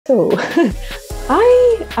So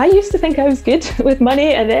I used to think I was good with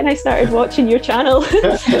money, and then I started watching your channel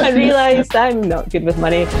and realised I'm not good with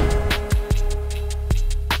money.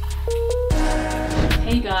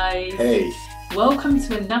 Hey guys. Hey. Welcome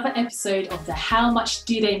to another episode of the How Much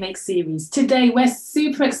Do They Make series. Today we're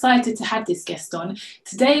super excited to have this guest on.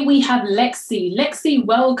 Today we have Lexi. Lexi,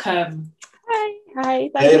 welcome. Hi,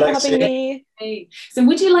 thank you for having me. Hey. So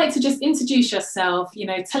would you like to just introduce yourself,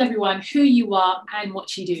 tell everyone who you are and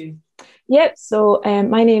what you do? Yep, so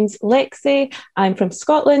my name's Lexi. I'm from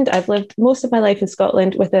Scotland. I've lived most of my life in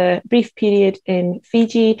Scotland with a brief period in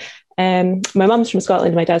Fiji. My mum's from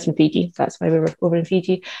Scotland, my dad's from Fiji. That's why we were over in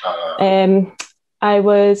Fiji. I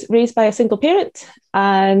was raised by a single parent,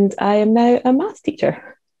 and I am now a maths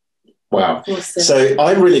teacher. Wow. Awesome. So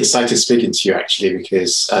I'm really excited speaking to you actually,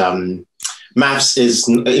 because maths is,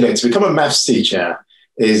 to become a maths teacher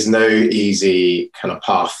is no easy kind of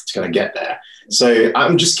path to kind of get there. So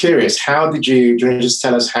I'm just curious, do you want to just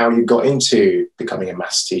tell us how you got into becoming a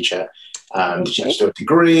maths teacher? Did you do a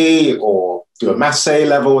degree or do a maths A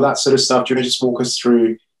level, that sort of stuff? Do you want to just walk us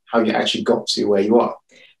through how you actually got to where you are?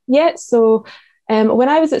 Yeah, so when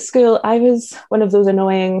I was at school, I was one of those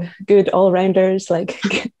annoying, good all-rounders, like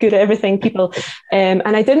good at everything people. And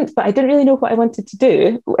I didn't really know what I wanted to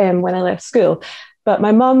do when I left school. But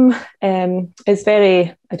my mum is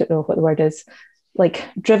very, I don't know what the word is, like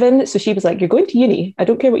driven. So she was like, you're going to uni. I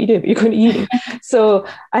don't care what you do, but you're going to uni. So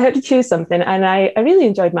I had to choose something, and I really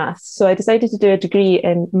enjoyed maths. So I decided to do a degree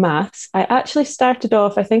in maths. I actually started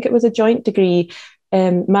off, I think it was a joint degree,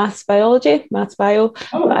 maths bio.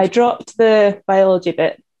 But I dropped the biology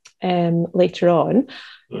bit later on.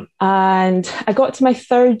 And I got to my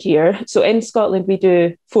third year. So in Scotland, we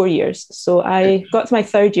do 4 years. So I got to my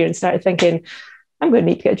third year and started thinking, I'm going to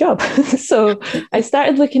need to get a job. So I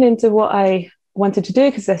started looking into what I wanted to do,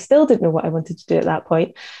 because I still didn't know what I wanted to do at that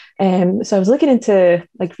point. So I was looking into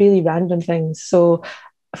like really random things. So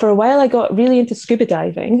for a while, I got really into scuba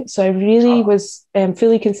diving. So I really was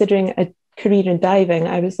fully considering a career in diving.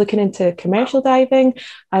 I was looking into commercial diving.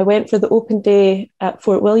 I went for the open day at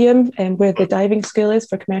Fort William, where the diving school is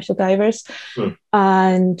for commercial divers.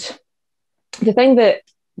 And the thing that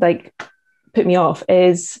like put me off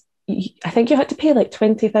is I think you had to pay like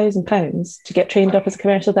 £20,000 to get trained up as a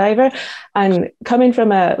commercial diver. And coming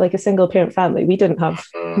from a single parent family, we didn't have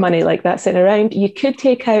money like that sitting around. You could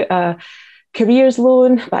take out a careers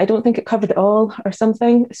loan, but I don't think it covered it all or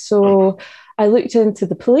something. So I looked into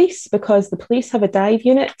the police, because the police have a dive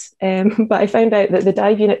unit, but I found out that the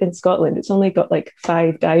dive unit in Scotland, it's only got like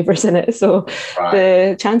 5 divers in it. So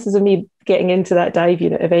the chances of me getting into that dive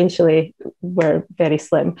unit eventually were very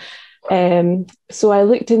slim. So I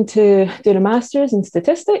looked into doing a master's in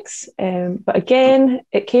statistics, but again,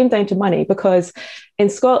 it came down to money, because in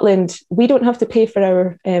Scotland, we don't have to pay for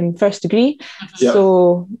our first degree. Yeah.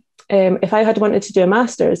 So if I had wanted to do a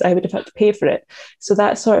master's, I would have had to pay for it. So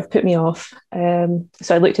that sort of put me off.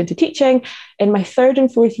 So I looked into teaching. In my third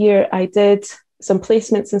and fourth year, I did some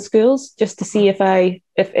placements in schools just to see if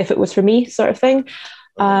it was for me, sort of thing.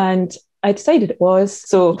 And I decided it was.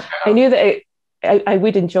 So I knew that I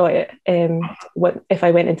would enjoy it if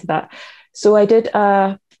I went into that. So I did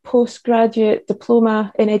a postgraduate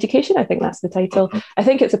diploma in education. I think that's the title. I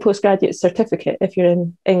think it's a postgraduate certificate if you're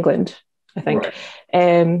in England, I think.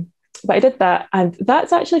 But I did that, and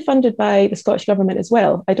that's actually funded by the Scottish Government as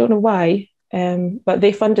well. I don't know why, but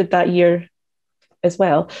they funded that year as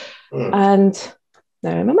well. And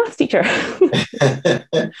now I'm a maths teacher.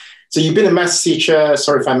 So you've been a maths teacher,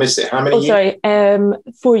 sorry if I missed it, how many years?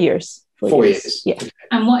 4 years. 4 years. Yeah.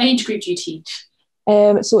 And what age group do you teach?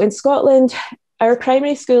 So in Scotland, our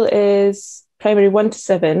primary school is primary 1 to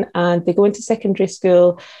 7, and they go into secondary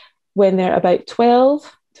school when they're about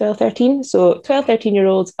 12, 13. So 12,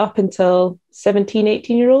 13-year-olds up until 17,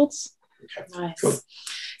 18-year-olds. Okay. Nice. Cool.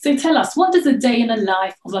 So tell us, what does a day in the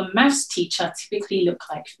life of a maths teacher typically look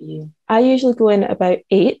like for you? I usually go in about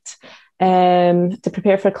 8 to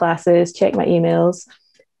prepare for classes, check my emails.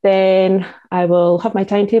 Then I will have my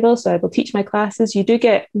timetable, so I will teach my classes. You do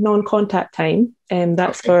get non-contact time, and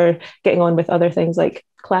that's for getting on with other things like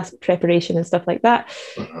class preparation and stuff like that.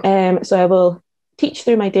 So I will teach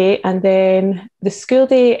through my day, and then the school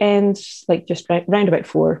day ends like just round about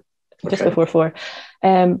 4, just before 4.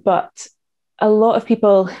 But a lot of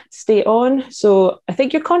people stay on. So I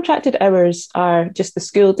think your contracted hours are just the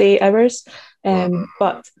school day hours.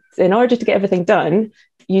 But in order to get everything done,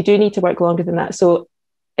 you do need to work longer than that. So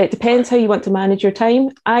it depends how you want to manage your time.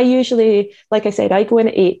 I usually, like I said, I go in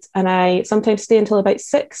at 8 and I sometimes stay until about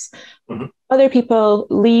 6. Other people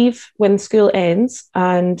leave when school ends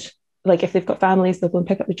and like if they've got families, they'll go and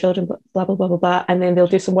pick up the children, blah, blah, blah, blah, blah. And then they'll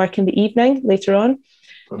do some work in the evening later on.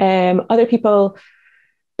 Other people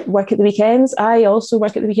work at the weekends. I also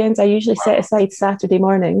work at the weekends. I usually set aside Saturday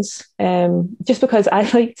mornings, just because I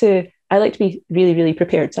like to be really, really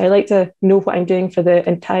prepared. So I like to know what I'm doing for the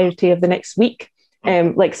entirety of the next week.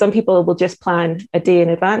 Like some people will just plan a day in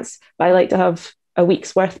advance, but I like to have a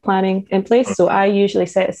week's worth planning in place. So I usually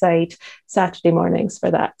set aside Saturday mornings for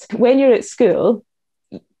that. When you're at school,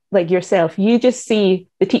 like yourself, you just see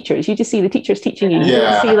the teachers. You just see the teachers teaching you. You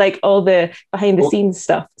don't see like all the behind the scenes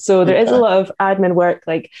stuff. So there is a lot of admin work,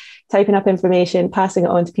 like typing up information, passing it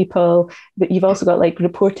on to people. But you've also got like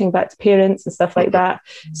reporting back to parents and stuff like that.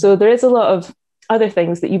 So there is a lot of other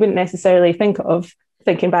things that you wouldn't necessarily think of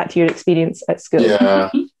thinking back to your experience at school. Yeah.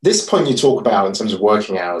 This point you talk about in terms of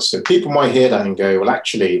working hours. So people might hear that and go, well,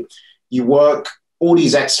 actually, you work all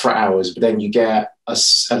these extra hours, but then you get a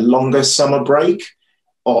longer summer break.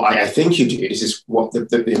 Or I think you do. This is what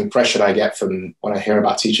the impression I get from when I hear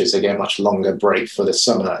about teachers. They get a much longer break for the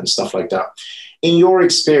summer and stuff like that. In your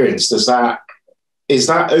experience, is that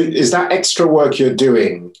extra work you're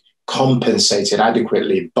doing compensated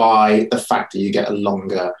adequately by the fact that you get a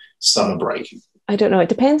longer summer break? I don't know. It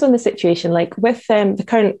depends on the situation. Like with the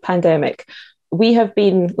current pandemic, we have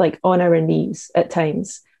been like on our knees at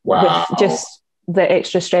times with just the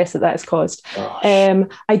extra stress that's caused.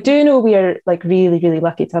 I do know we are like really, really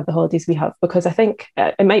lucky to have the holidays we have, because I think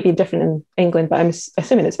it might be different in England, but I'm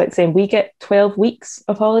assuming it's about the same. We get 12 weeks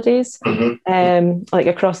of holidays, like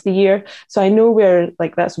across the year. So I know we're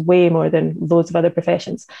like, that's way more than loads of other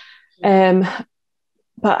professions. But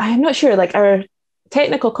I'm not sure, like our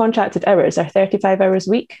technical contracted hours are 35 hours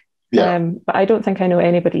a week. But I don't think I know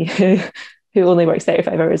anybody who only works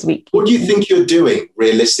 35 hours a week. What do you think you're doing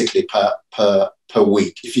realistically per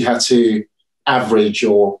week? If you had to average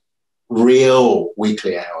your real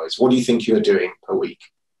weekly hours, what do you think you're doing per week?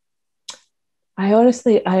 I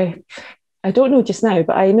honestly, I don't know just now,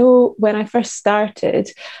 but I know when I first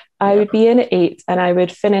started, I would be in at 8 and I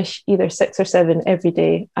would finish either 6 or 7 every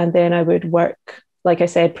day. And then I would work, like I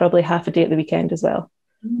said, probably half a day at the weekend as well.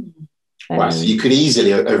 Wow, so you could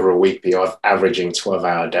easily over a week be averaging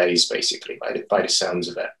 12-hour days, basically, by the sounds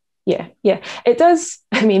of it. Yeah. It does.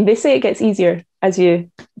 I mean, they say it gets easier as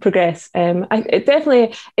you progress. It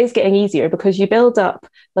definitely is getting easier because you build up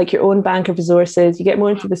like your own bank of resources. You get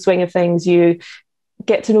more into the swing of things. You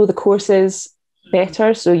get to know the courses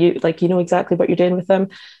better, so you know exactly what you're doing with them.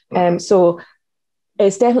 So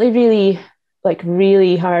it's definitely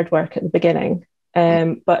really hard work at the beginning.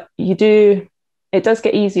 But it does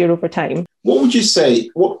get easier over time.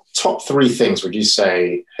 What top 3 things would you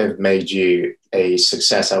say have made you a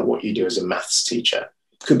success at what you do as a maths teacher?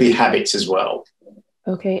 Could be habits as well.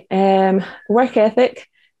 Okay. Work ethic.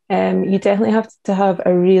 You definitely have to have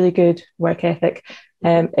a really good work ethic.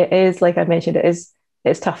 It is, like I mentioned,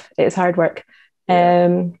 it's tough. It's hard work.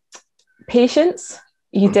 Patience.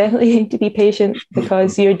 You definitely need to be patient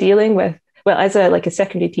because you're dealing with, well, as a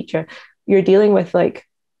secondary teacher, you're dealing with like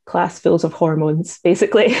class fills of hormones,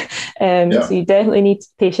 basically. So you definitely need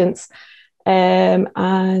patience. And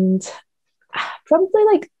probably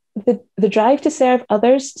like the drive to serve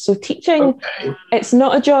others. So teaching, it's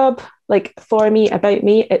not a job like for me, about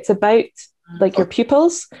me. It's about like your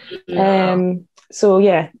pupils. So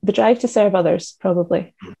yeah, the drive to serve others,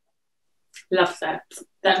 probably. Love that.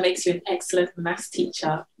 That makes you an excellent maths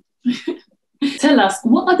teacher. Tell us,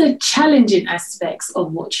 what are the challenging aspects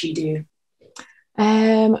of what you do?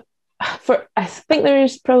 I think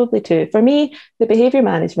there's probably 2. For me, the behaviour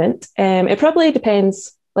management, it probably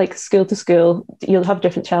depends like school to school. You'll have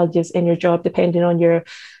different challenges in your job depending on your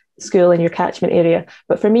school and your catchment area.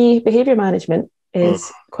 But for me, behaviour management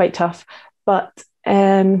is quite tough. But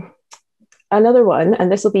another one,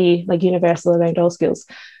 and this will be like universal around all schools,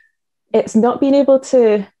 it's not being able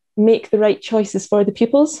to make the right choices for the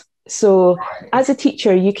pupils. So as a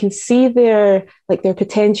teacher, you can see their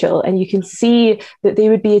potential and you can see that they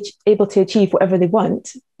would be able to achieve whatever they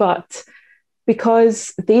want. But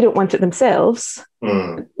because they don't want it themselves,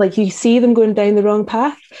 like you see them going down the wrong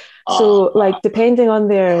path. So like depending on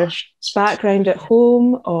their background at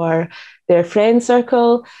home or their friend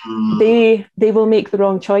circle, they will make the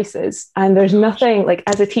wrong choices. And there's nothing, like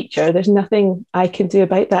as a teacher, there's nothing I can do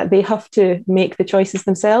about that. They have to make the choices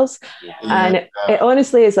themselves. And it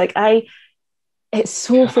honestly is like, it's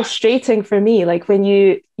so frustrating for me. Like when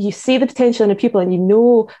you see the potential in a pupil and you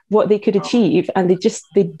know what they could achieve and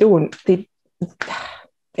they don't,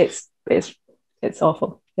 it's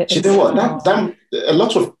awful. Do you know what? That a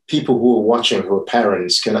lot of people who are watching, who are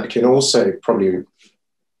parents, can also probably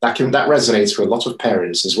that resonates with a lot of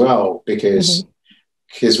parents as well, because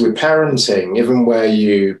because with parenting, even where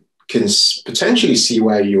you can potentially see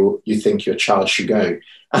where you think your child should go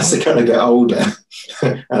as they kind of get older,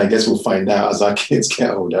 and I guess we'll find out as our kids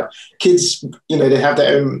get older. Kids, they have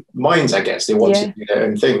their own minds. I guess they want to do their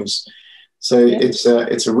own things. So it's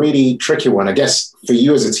a really tricky one. I guess for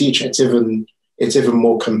you as a teacher, it's even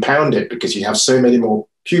more compounded because you have so many more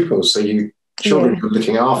pupils, so children you're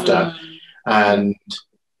looking after, and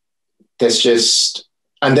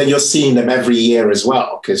and then you're seeing them every year as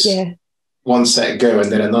well, because one set go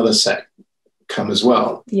and then another set come as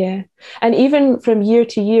well. Yeah. And even from year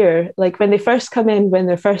to year, like when they first come in, when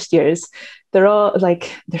they're first years, they're all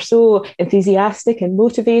like, they're so enthusiastic and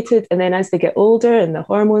motivated. And then as they get older and the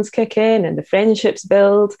hormones kick in and the friendships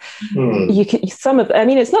build, it's not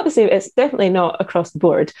the same. It's definitely not across the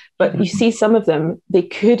board, but you see some of them, they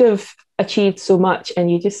could have achieved so much and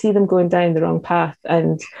you just see them going down the wrong path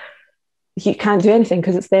and you can't do anything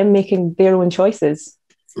because it's them making their own choices.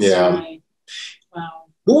 Yeah. Right. Wow.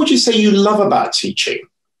 What would you say you love about teaching?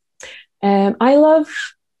 I love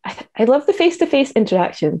the face-to-face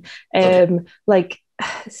interaction. Like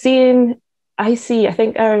I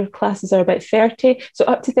think our classes are about 30, so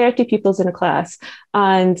up to 30 pupils in a class,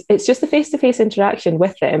 and it's just the face-to-face interaction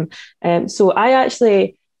with them. So I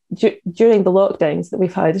actually, during the lockdowns that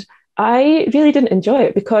we've had, I really didn't enjoy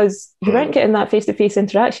it because you weren't getting that face-to-face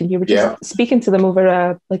interaction. You were just speaking to them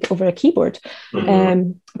over a keyboard.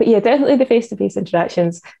 But yeah, definitely the face-to-face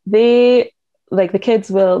interactions. They, like, the kids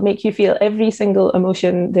will make you feel every single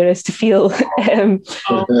emotion there is to feel.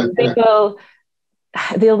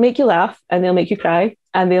 They'll make you laugh and they'll make you cry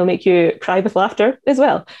and they'll make you cry with laughter as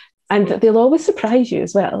well. And they'll always surprise you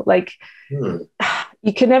as well. Like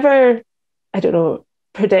you can never,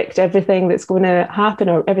 predict everything that's going to happen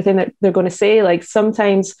or everything that they're going to say. Like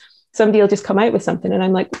sometimes somebody will just come out with something and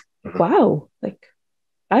I'm like, wow, like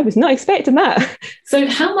I was not expecting that. So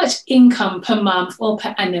how much income per month or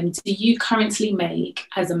per annum do you currently make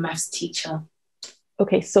as a maths teacher?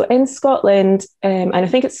 Okay, so in Scotland, and I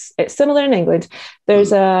think it's similar in England,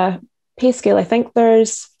 there's a pay scale. I think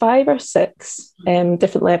there's 5 or 6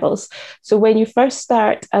 different levels. So when you first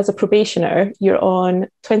start as a probationer, you're on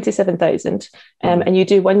 27,000 and you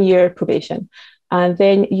do 1 year probation. And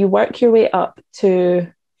then you work your way up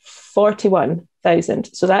to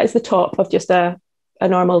 41,000. So that is the top of just a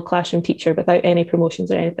normal classroom teacher without any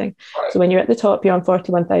promotions or anything. Right. So when you're at the top, you're on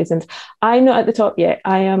 41,000. I'm not at the top yet.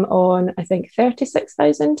 I am on, I think,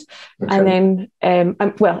 36,000. Okay. And then,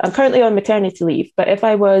 I'm currently on maternity leave, but if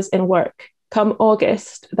I was in work come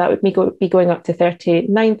August, that would be going up to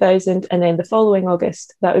 39,000. And then the following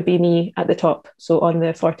August, that would be me at the top. So on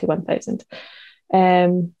the 41,000.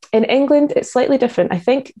 In England, it's slightly different. I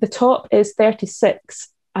think the top is 36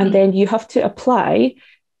 and then you have to apply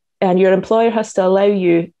and your employer has to allow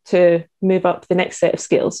you to move up the next set of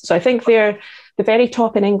skills. So I think the very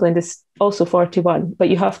top in England is also 41, but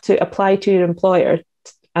you have to apply to your employer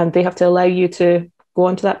and they have to allow you to go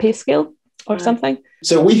onto that pay scale or something.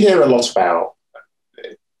 So we hear a lot about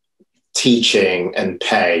teaching and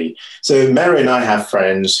pay. So Mary and I have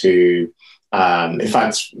friends who, in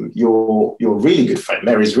fact, your really good friend,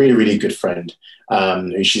 Mary's really, really good friend,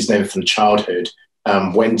 who she's known from childhood,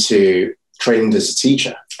 trained as a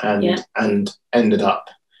teacher and ended up,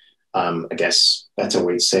 I guess, better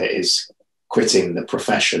way to say it is quitting the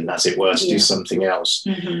profession, as it were, to do something else.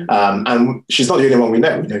 And she's not the only one we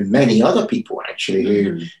know. We know many other people, actually,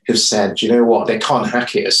 who have said, you know what, they can't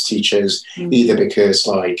hack it as teachers, either because,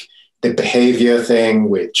 like, the behavior thing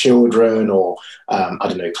with children or,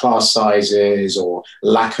 class sizes or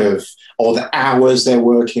lack of, or the hours they're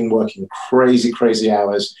working crazy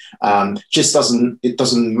hours, it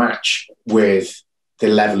doesn't match with the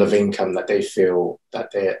level of income that they feel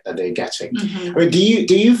that they're getting. I mean,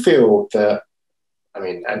 do you feel that,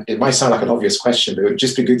 and it might sound like an obvious question, but it would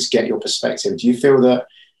just be good to get your perspective. Do you feel that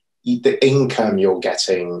the income you're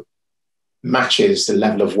getting matches the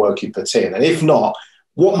level of work you put in? And if not,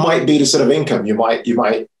 what might be the sort of income you might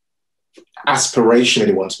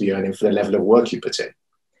aspirationally want to be earning for the level of work you put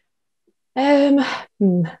in?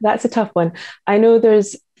 That's a tough one. I know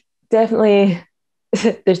there's definitely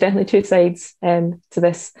two sides to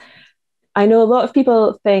this. I know a lot of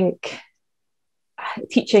people think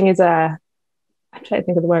teaching is I'm trying to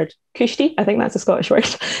think of the word, cushy. I think that's a Scottish word.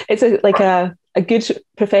 It's a good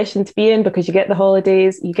profession to be in because you get the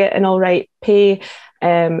holidays, you get an all right pay.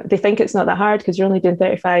 They think it's not that hard because you're only doing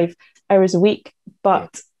 35 hours a week,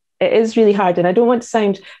 but it is really hard. And I don't want to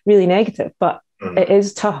sound really negative, but it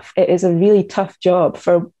is tough. It is a really tough job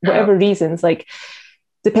for whatever reasons, like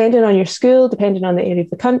depending on your school, depending on the area of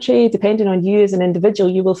the country, depending on you as an individual,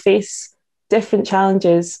 you will face different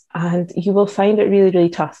challenges, and you will find it really, really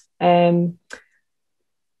tough.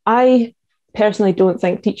 I personally don't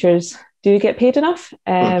think teachers do get paid enough.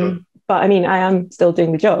 But I mean, I am still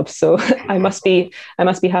doing the job, so I must be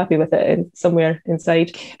happy with it somewhere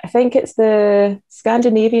inside. I think it's the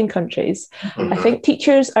Scandinavian countries. I think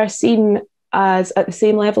teachers are seen as at the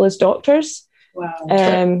same level as doctors.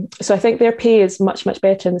 Wow. So I think their pay is much, much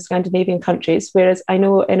better in the Scandinavian countries, whereas I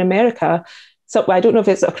know in America, so I don't know if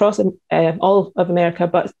it's across all of America,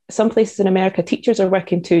 but some places in America, teachers are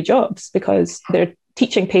working 2 jobs because their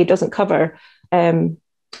teaching pay doesn't cover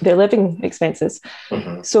their living expenses.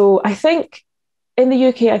 So I think in the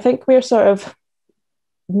UK, I think we're sort of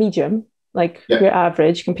medium, like we're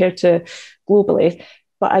average compared to globally.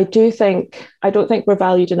 But I don't think we're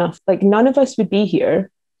valued enough. Like none of us would be here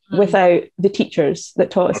without the teachers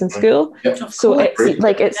that taught us in school. So it's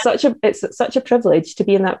like it's such a privilege to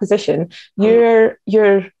be in that position. You're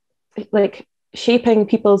like shaping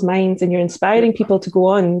people's minds, and you're inspiring people to go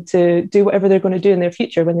on to do whatever they're going to do in their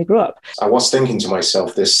future when they grow up. I was thinking to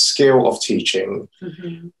myself, this skill of teaching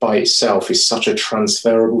by itself is such a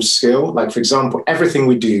transferable skill. Like, for example, everything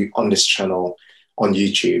we do on this channel on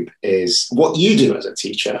YouTube is what you do as a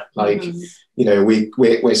teacher. Like, you know,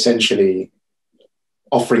 we're essentially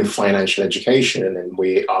offering financial education, and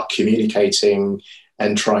we are communicating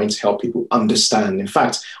and trying to help people understand. In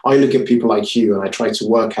fact, I look at people like you and I try to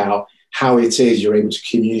work out how it is you're able to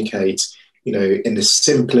communicate, you know, in the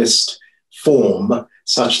simplest form,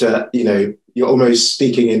 such that, you know, you're almost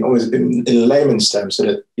speaking in layman's terms so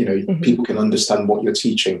that, you know, people can understand what you're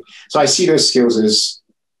teaching. So I see those skills as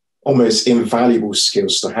almost invaluable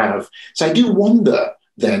skills to have. So I do wonder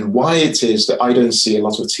then why it is that I don't see a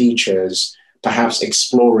lot of teachers perhaps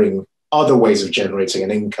exploring other ways of generating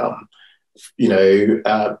an income, you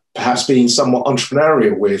know, perhaps being somewhat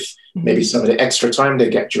entrepreneurial with maybe some of the extra time they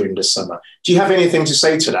get during the summer. Do you have anything to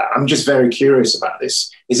say to that? I'm just very curious about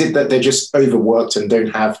this. Is it that they're just overworked and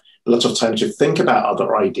don't have a lot of time to think about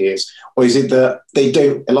other ideas? Or is it that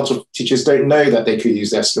a lot of teachers don't know that they could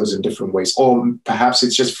use their skills in different ways? Or perhaps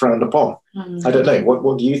it's just frowned upon. I don't know.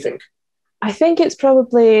 What do you think? I think it's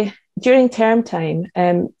probably during term time,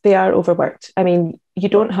 they are overworked. I mean, you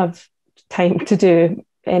don't have time to do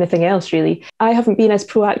anything else really. I haven't been as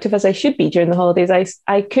proactive as I should be during the holidays.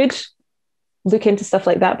 I could look into stuff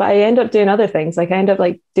like that, but I end up doing other things. Like I end up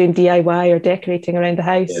like doing DIY or decorating around the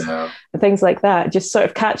house and things like that, just sort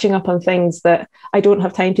of catching up on things that I don't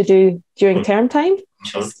have time to do during term time.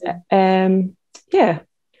 I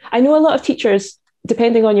know a lot of teachers,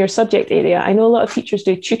 depending on your subject area, I know a lot of teachers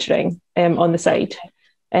do tutoring on the side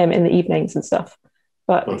in the evenings and stuff.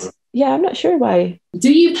 But yeah, I'm not sure why.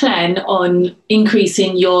 Do you plan on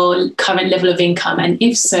increasing your current level of income? And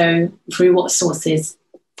if so, through what sources?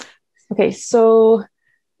 Okay, so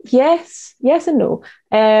yes and no.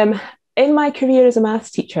 In my career as a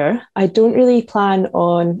maths teacher, I don't really plan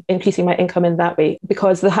on increasing my income in that way,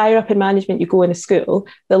 because the higher up in management you go in a school,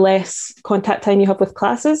 the less contact time you have with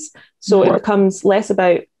classes. So it becomes less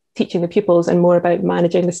about teaching the pupils and more about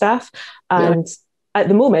managing the staff. And at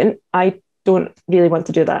the moment, I don't really want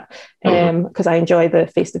to do that because I enjoy the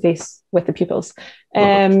face-to-face with the pupils.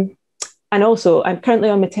 And also, I'm currently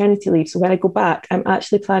on maternity leave. So when I go back, I'm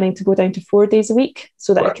actually planning to go down to 4 days a week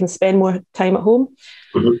so that I can spend more time at home.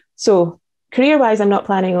 So career-wise, I'm not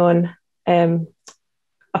planning on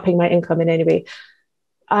upping my income in any way.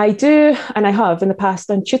 I do, and I have in the past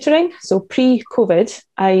done tutoring. So pre-COVID,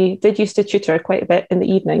 I did used to tutor quite a bit in the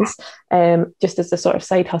evenings, just as a sort of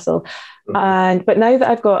side hustle. But now that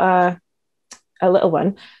I've got a little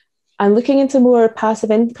one, I'm looking into more passive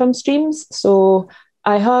income streams. So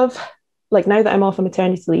I have, like now that I'm off on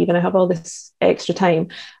maternity leave and I have all this extra time,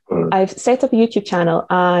 I've set up a YouTube channel.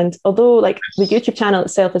 And although like the YouTube channel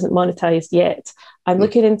itself isn't monetized yet, I'm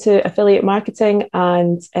looking into affiliate marketing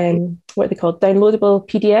and what are they called? Downloadable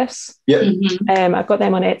PDFs. I've got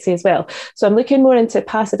them on Etsy as well. So I'm looking more into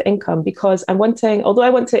passive income because although I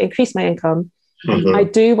want to increase my income, I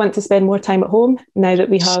do want to spend more time at home now that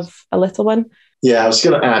we have a little one. Yeah, I was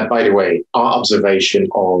going to add, by the way, our observation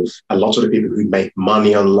of a lot of the people who make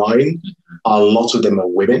money online, a lot of them are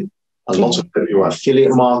women, a lot of them who are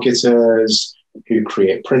affiliate marketers, who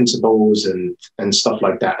create printables and stuff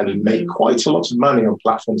like that, and make quite a lot of money on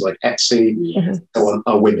platforms like Etsy,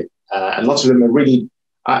 are women. And lots of them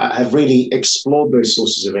have really explored those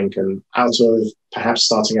sources of income out of perhaps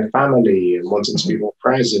starting a family and wanting to be more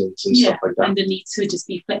present and stuff like that. And the need to just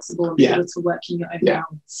be flexible and be able to work in your own hours.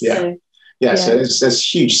 So there's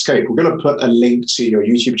huge scope. We're going to put a link to your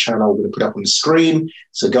YouTube channel. We're going to put it up on the screen.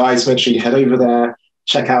 So guys, make sure you head over there,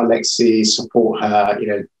 check out Lexi, support her,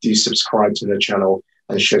 do subscribe to her channel.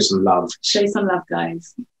 and show some love. Show some love,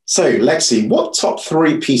 guys. So, Lexi, what top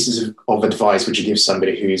 3 pieces of advice would you give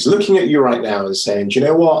somebody who's looking at you right now and saying, do you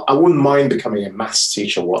know what? I wouldn't mind becoming a maths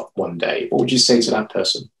teacher one day. What would you say to that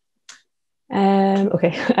person?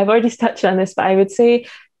 Okay, I've already touched on this, but I would say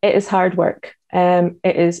it is hard work. It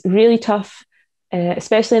is really tough,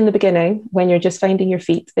 especially in the beginning when you're just finding your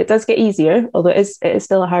feet. It does get easier, although it is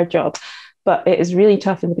still a hard job, but it is really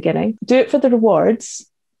tough in the beginning. Do it for the rewards.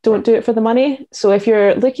 Don't do it for the money. So if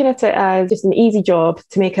you're looking at it as just an easy job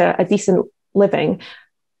to make a decent living,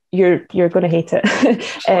 you're going to hate it.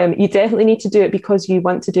 You definitely need to do it because you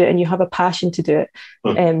want to do it and you have a passion to do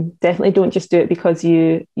it. Definitely don't just do it because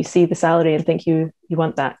you see the salary and think you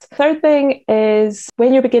want that. Third thing is,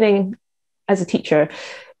 when you're beginning as a teacher,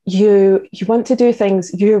 you want to do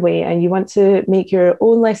things your way and you want to make your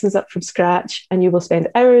own lessons up from scratch, and you will spend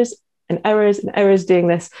hours and hours and hours doing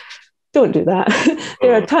this. Don't do that.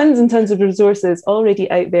 There are tons and tons of resources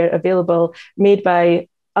already out there available, made by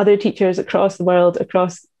other teachers across the world,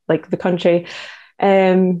 across like the country.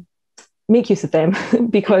 Make use of them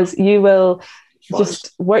because you will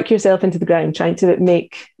just work yourself into the ground trying to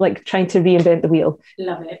reinvent the wheel.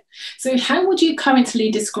 Love it. So how would you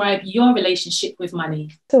currently describe your relationship with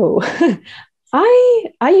money? So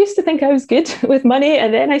I used to think I was good with money,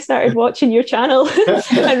 and then I started watching your channel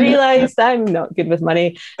and realized I'm not good with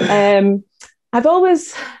money. I've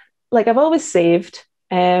always saved.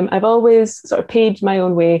 I've always sort of paid my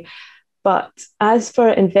own way. But as for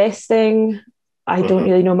investing, I don't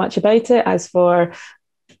really know much about it. As for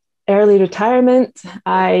early retirement,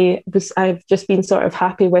 I've just been sort of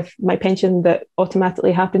happy with my pension that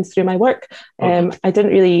automatically happens through my work. I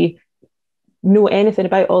didn't really know anything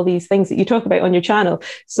about all these things that you talk about on your channel.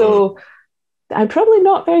 So I'm probably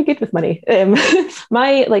not very good with money.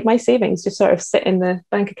 My savings just sort of sit in the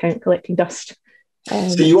bank account collecting dust.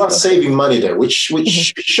 So you are saving money there, which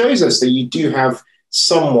shows us that you do have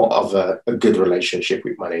somewhat of a good relationship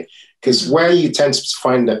with money. Because where you tend to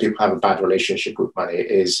find that people have a bad relationship with money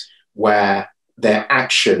is where their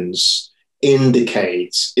actions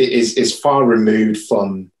indicate is far removed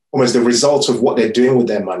from almost the result of what they're doing with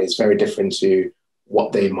their money. Is very different to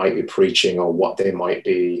what they might be preaching or what they might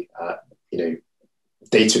be,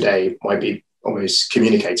 day to day might be almost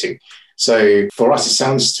communicating. So for us, it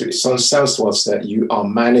sounds to us that you are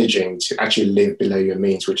managing to actually live below your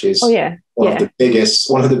means, which is one of the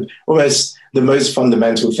biggest, almost the most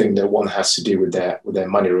fundamental thing that one has to do with their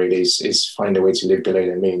money. Really is find a way to live below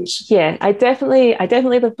their means. Yeah, I definitely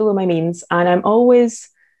live below my means, and I'm always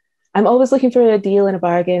looking for a deal and a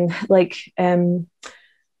bargain. Like,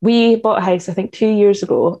 we bought a house, I think 2 years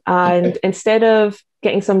ago, and instead of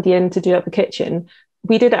getting somebody in to do up the kitchen,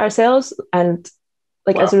 we did it ourselves. And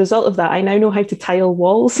as a result of that, I now know how to tile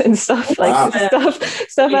walls and stuff,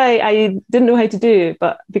 stuff I didn't know how to do.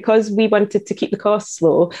 But because we wanted to keep the costs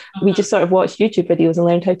low, we just sort of watched YouTube videos and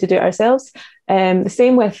learned how to do it ourselves. The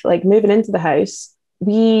same with moving into the house.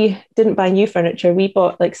 We didn't buy new furniture. We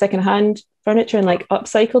bought secondhand furniture and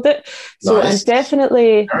upcycled it. So nice. I'm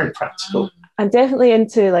definitely very practical. I'm definitely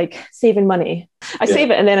into saving money. I save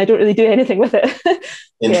it and then I don't really do anything with it.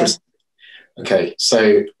 Interesting. Okay,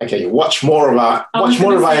 so watch more of our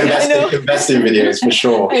investing videos for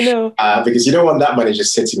sure. I know, because you don't want that money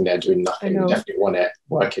just sitting there doing nothing. You definitely want it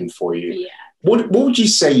working for you. Yeah. What would you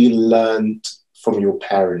say you learned from your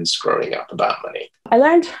parents growing up about money? I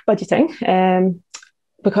learned budgeting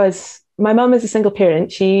because my mum is a single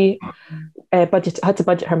parent. She had to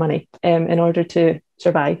budget her money in order to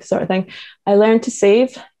survive, sort of thing. I learned to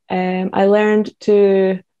save. I learned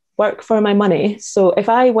to work for my money. So if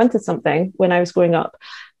I wanted something when I was growing up,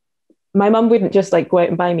 my mum wouldn't just go out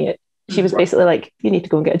and buy me it. She was basically like, you need to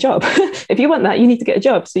go and get a job. If you want that, you need to get a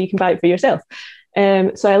job so you can buy it for yourself.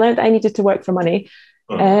 So I learned that I needed to work for money.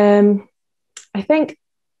 I think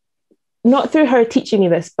not through her teaching me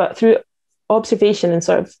this, but through observation and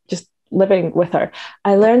sort of just living with her,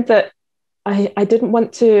 I learned that I didn't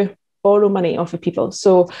want to borrow money off of people.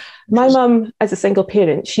 So my mum, as a single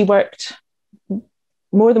parent, she worked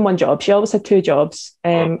more than one job. She always had 2 jobs,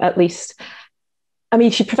 at least. I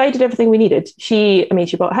mean, she provided everything we needed. She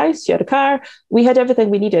bought a house, she had a car, we had everything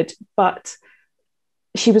we needed, but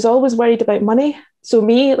she was always worried about money. So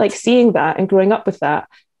me, seeing that and growing up with that,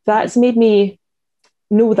 that's made me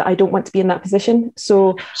know that I don't want to be in that position.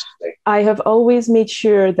 So I have always made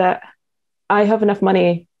sure that I have enough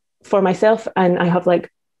money for myself, and I have my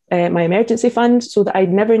emergency fund so that I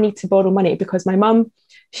never need to borrow money, because my mum,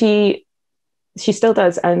 she still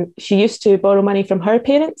does, and she used to borrow money from her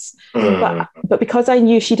parents, but because I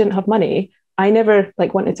knew she didn't have money, I never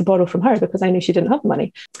like wanted to borrow from her because I knew she didn't have the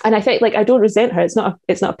money. And I think like I don't resent her. It's not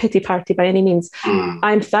a pity party by any means.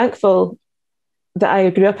 I'm thankful that I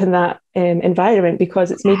grew up in that environment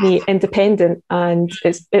because it's made me independent, and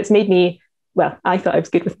it's made me, well, I thought I was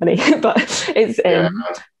good with money, but it's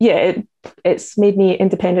made me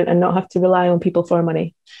independent and not have to rely on people for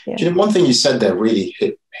money. Yeah. Do you know, one thing you said there really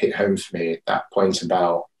hit home for me, that point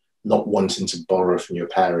about not wanting to borrow from your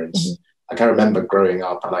parents. Like I remember growing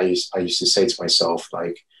up, and I used to say to myself,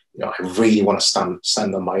 like, I really want to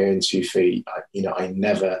stand on my own 2 feet. I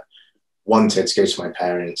never wanted to go to my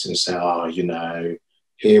parents and say,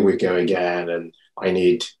 here we go again, and I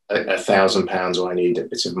need £1,000 or I need a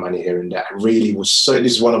bit of money here and there. I really was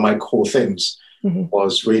this is one of my core things,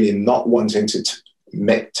 was really not wanting to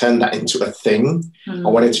turn that into a thing. I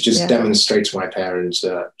wanted to just demonstrate to my parents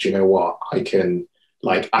that, do you know what,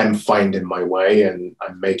 I'm finding my way and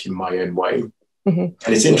I'm making my own way. And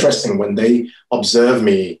it's interesting when they observe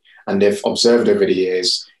me, and they've observed over the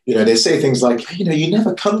years, they say things like, you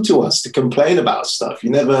never come to us to complain about stuff. You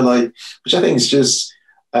never which I think is just,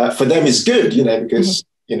 for them is good, because,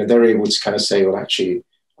 they're able to kind of say, well, actually,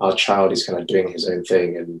 our child is kind of doing his own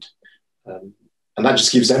thing. And that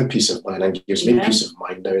just gives them peace of mind, and gives me peace of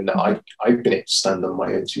mind knowing that I've been able to stand on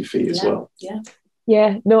my own 2 feet as well.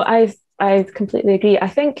 Yeah, no, I completely agree. I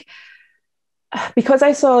think because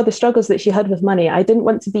I saw the struggles that she had with money, I didn't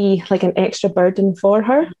want to be like an extra burden for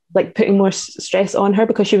her, like putting more stress on her,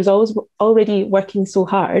 because she was already working so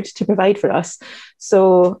hard to provide for us.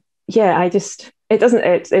 So yeah,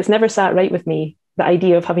 it's never sat right with me, the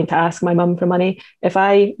idea of having to ask my mum for money. If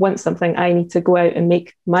I want something, I need to go out and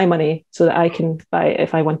make my money so that I can buy it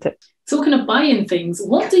if I want it. Talking of buying things,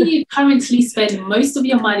 what do you currently spend most of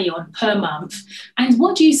your money on per month? And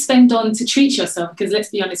what do you spend on to treat yourself? Because let's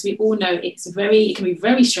be honest, we all know it can be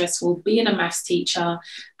very stressful being a maths teacher.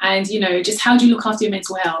 And, just how do you look after your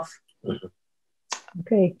mental health?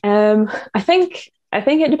 Okay. I think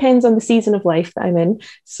it depends on the season of life that I'm in.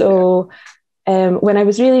 So when I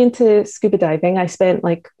was really into scuba diving, I spent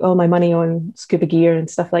like all my money on scuba gear and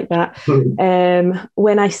stuff like that.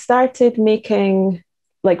 When I started making,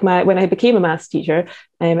 when I became a maths teacher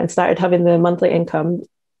and started having the monthly income,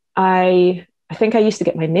 I think I used to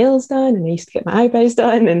get my nails done, and I used to get my eyebrows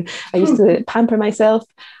done, and I used to pamper myself.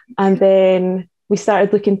 And then we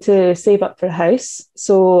started looking to save up for a house.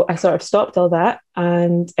 So I sort of stopped all that,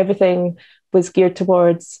 and everything was geared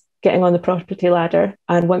towards getting on the property ladder.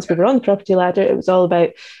 And once we were on the property ladder, it was all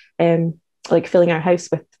about filling our house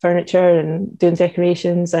with furniture and doing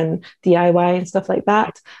decorations and DIY and stuff like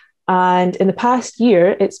that. And in the past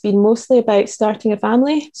year, it's been mostly about starting a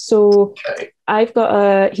family. So I've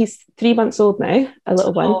got he's 3 months old now, a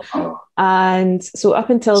little one. And so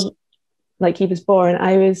up until he was born,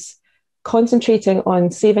 I was concentrating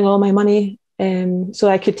on saving all my money so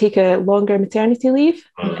I could take a longer maternity leave,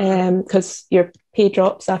 because your pay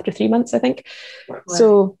drops after 3 months, I think. Right.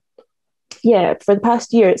 So yeah, for the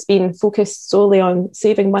past year, it's been focused solely on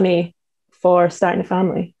saving money for starting a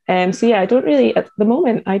family. So yeah, at the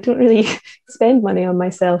moment, I don't really spend money on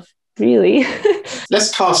myself, really.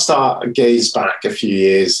 Let's cast our gaze back a few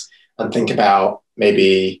years and think about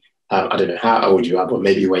maybe, I don't know how old you are, but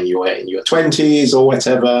maybe when you were in your 20s or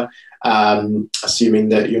whatever, assuming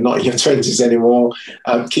that you're not in your 20s anymore.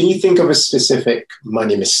 Can you think of a specific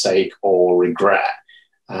money mistake or regret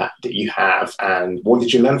that you have, and what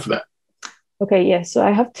did you learn from it? Okay, yeah, so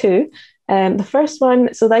I have two. The first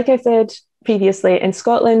one, so like I said previously, in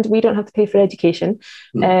Scotland, we don't have to pay for education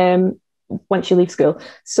once you leave school.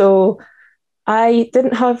 So I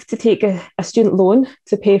didn't have to take a student loan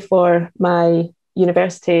to pay for my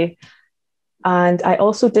university. And I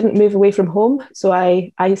also didn't move away from home. So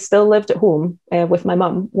I still lived at home with my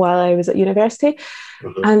mum while I was at university.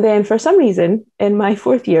 And then for some reason, in my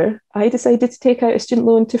 4th year, I decided to take out a student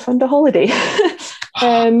loan to fund a holiday.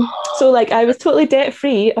 So I was totally debt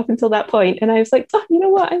free up until that point. And I was like, oh, you know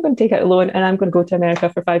what? I'm going to take out a loan and I'm going to go to America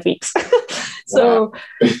for 5 weeks. So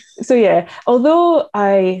yeah, although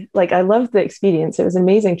I loved the experience, it was an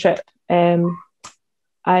amazing trip.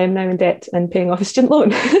 I am now in debt and paying off a student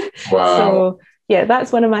loan. Wow. So yeah,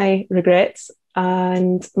 that's one of my regrets.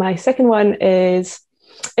 And my second one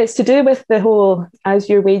it's to do with the whole, as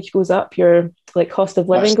your wage goes up, your cost of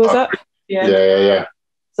living goes up. Yeah.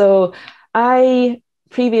 So I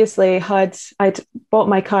previously I'd bought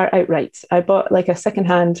my car outright. I bought a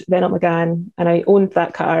secondhand Renault Megane, and I owned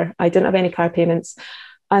that car. I didn't have any car payments.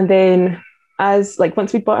 And then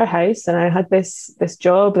once we bought our house and I had this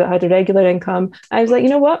job that had a regular income, I was like, you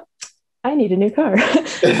know what? I need a new car.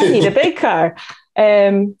 I need a big car.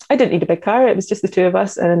 I didn't need a big car. It was just the two of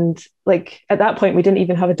us. And like at that point, we didn't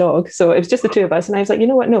even have a dog. So it was just the two of us. And I was like, you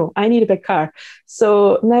know what? No, I need a big car.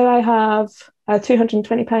 So now I have a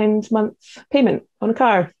 £220 month payment on a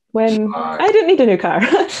car when I didn't need a new car.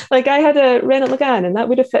 Like I had a Renault Megane and that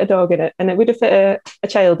would have fit a dog in it and it would have fit a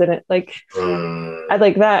child in it. Like I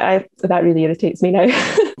like that. That really irritates me now.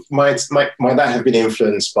 Might that have been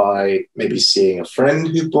influenced by maybe seeing a friend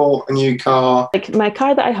who bought a new car? Like my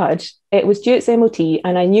car that I had, it was due its MOT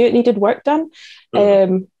and I knew it needed work done.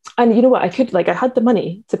 And you know what, I had the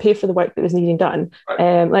money to pay for the work that was needing done.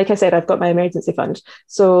 Right. Like I said, I've got my emergency fund.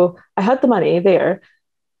 So I had the money there.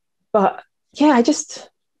 But yeah,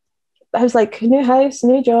 I was like, new house,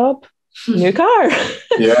 new job, new car.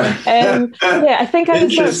 Yeah. Yeah, I think I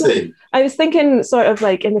was interesting. I was thinking sort of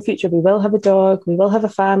like in the future, we will have a dog, we will have a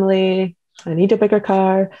family. I need a bigger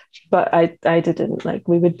car, but I didn't. Like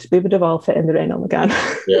we would have all fit in the Renault Megane.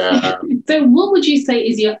 Yeah. So what would you say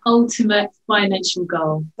is your ultimate financial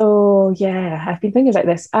goal? Oh yeah, I've been thinking about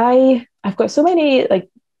this. I've got so many like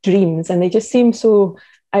dreams and they just seem so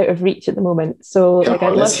out of reach at the moment. So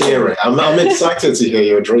let's hear it. I'm excited to hear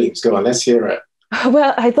your dreams. Go on, let's hear it.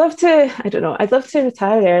 Well, I'd love to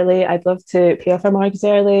retire early. I'd love to pay off our mortgage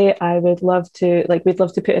early. I would love to, we'd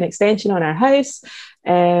love to put an extension on our house.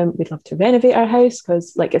 We'd love to renovate our house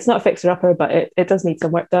because, it's not a fixer-upper, but it does need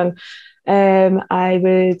some work done. Me and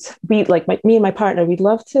my partner, we'd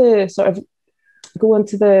love to sort of go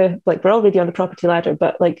into we're already on the property ladder,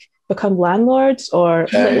 but become landlords or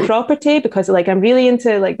flip property because, I'm really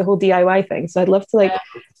into, the whole DIY thing. So I'd love to,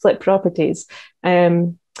 flip properties.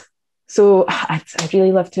 So I'd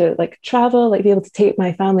really love to travel, be able to take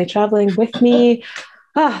my family traveling with me,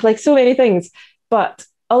 so many things. But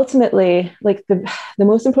ultimately, the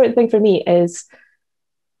most important thing for me is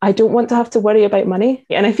I don't want to have to worry about money.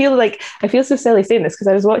 And I feel so silly saying this because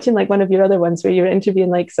I was watching one of your other ones where you were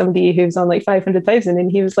interviewing somebody who's on 500,000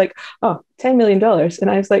 and he was like, oh, $10 million.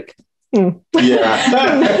 And I was like, Yeah.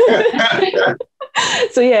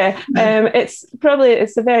 So yeah,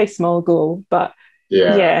 it's a very small goal, but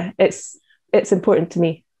yeah, it's important to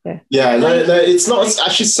me. Yeah, no, it's not. I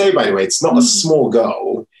should say, by the way, it's not a small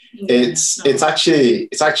goal. It's actually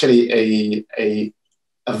a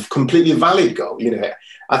completely valid goal.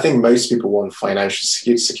 I think most people want financial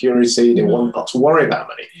security. They want not to worry about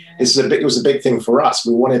money. It was a big thing for us.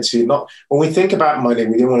 We wanted to when we think about money,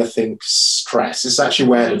 we didn't want to think stress. It's actually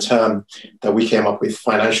where the term that we came up with,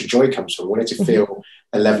 financial joy, comes from. We wanted to feel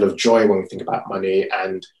a level of joy when we think about money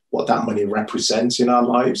and what that money represents in our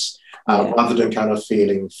lives, rather than kind of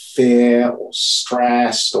feeling fear or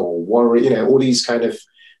stressed or worry, all these kind of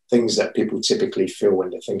things that people typically feel when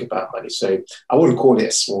they think about money. So I wouldn't call it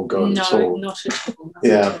a small goal at all. No, not at all.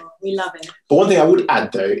 Yeah. We love it. But one thing I would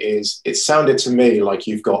add, though, is it sounded to me like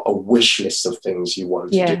you've got a wish list of things you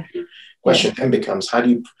want to do. Question then becomes,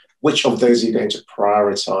 which of those are you going to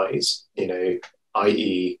prioritize,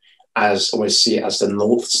 i.e., as always see it as the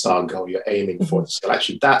North Star goal you're aiming for. So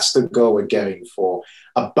actually that's the goal we're going for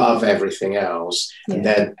above everything else. And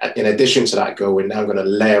then in addition to that goal, we're now going to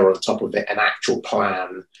layer on top of it an actual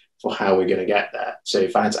plan for how we're going to get there. So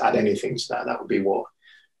if I had to add anything to that, that would be what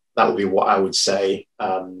I would say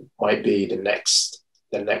might be the next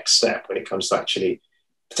step when it comes to actually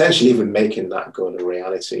potentially even making that goal a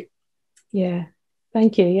reality. Yeah.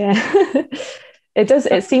 Thank you. Yeah. It does.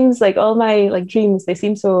 It seems like all my dreams, they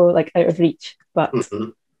seem so out of reach, but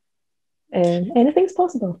anything's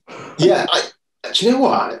possible. Yeah. Do you know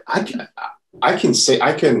what? I can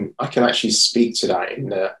actually speak to that in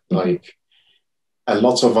that a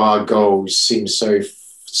lot of our goals seem so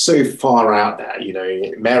far out there.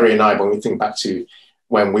 Mary and I, when we think back to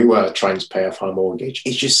when we were trying to pay off our mortgage,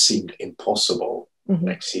 it just seemed impossible.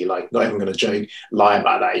 Lexi, not even going to lie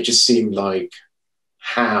about that. It just seemed like,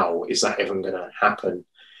 how is that even going to happen?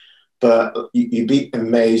 But you'd be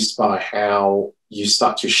amazed by how you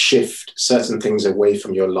start to shift certain things away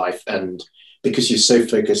from your life, and because you're so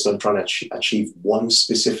focused on trying to achieve one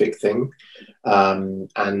specific thing,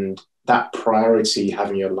 and that priority you have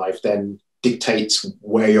in your life then dictates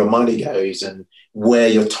where your money goes and where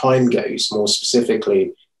your time goes, more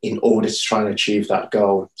specifically, in order to try and achieve that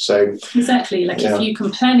goal. So exactly, if you can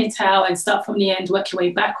plan it out and start from the end, work your way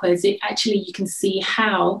backwards, you can see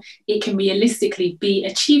how it can realistically be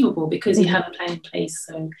achievable because you have a plan in place.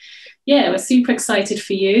 So we're super excited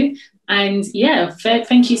for you. And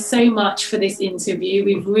thank you so much for this interview.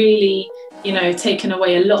 We've really, taken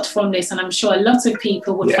away a lot from this, and I'm sure a lot of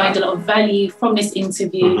people would find a lot of value from this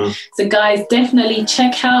interview. So guys, definitely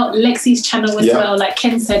check out Lexi's channel as well. Like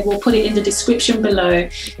Ken said, we'll put it in the description below.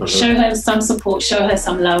 Show her some support, show her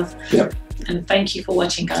some love. And thank you for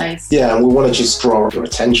watching, guys. Yeah, and we want to just draw your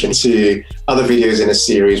attention to other videos in a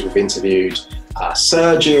series. We've interviewed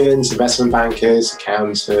surgeons, investment bankers,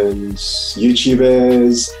 accountants,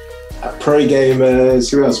 YouTubers, pro gamers.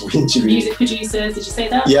 Who else we interviewed? Music producers, did you say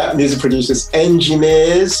that? Yeah, music producers,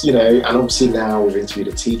 engineers, you know, and obviously now we've interviewed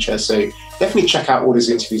a teacher. So definitely check out all those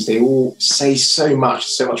interviews. They all say so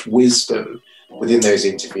much wisdom within those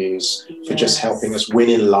interviews for just helping us win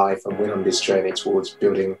in life and win on this journey towards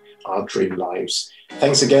building our dream lives.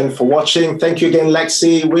 Thanks again for watching. Thank you again,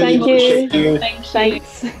 Lexi. Really appreciate you.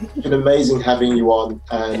 Thanks. It's been amazing having you on.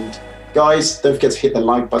 And guys, don't forget to hit the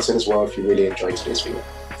like button as well if you really enjoyed today's video.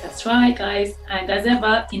 That's right, guys. And as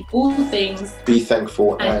ever, in all things, be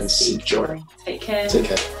thankful and seek joy. Take care. Take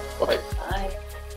care. Bye.